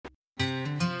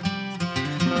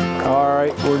All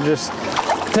right, we're just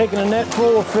taking a net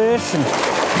full of fish and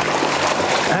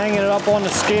hanging it up on the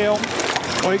scale.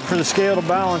 Wait for the scale to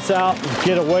balance out and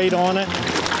get a weight on it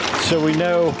so we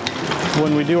know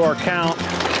when we do our count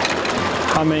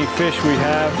how many fish we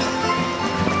have.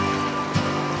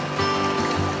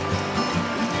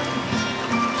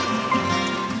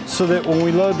 So that when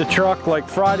we load the truck, like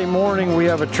Friday morning, we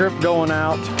have a trip going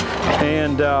out,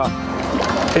 and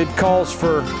it calls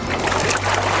for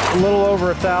a little over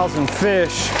 1,000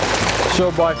 fish. So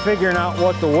by figuring out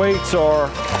what the weights are,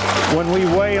 when we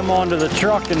weigh them onto the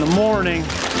truck in the morning,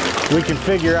 we can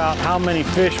figure out how many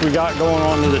fish we got going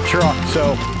onto the truck.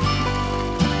 So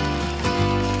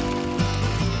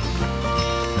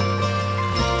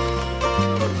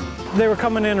they were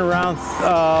coming in around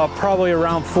probably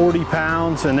around 40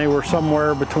 pounds, and they were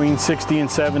somewhere between 60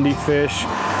 and 70 fish.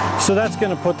 So that's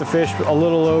going to put the fish a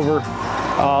little over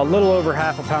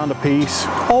half a pound a piece,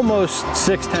 almost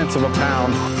 6/10 of a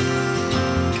pound.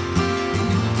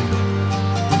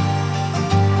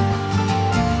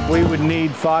 We would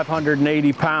need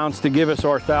 580 pounds to give us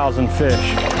our 1,000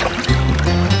 fish.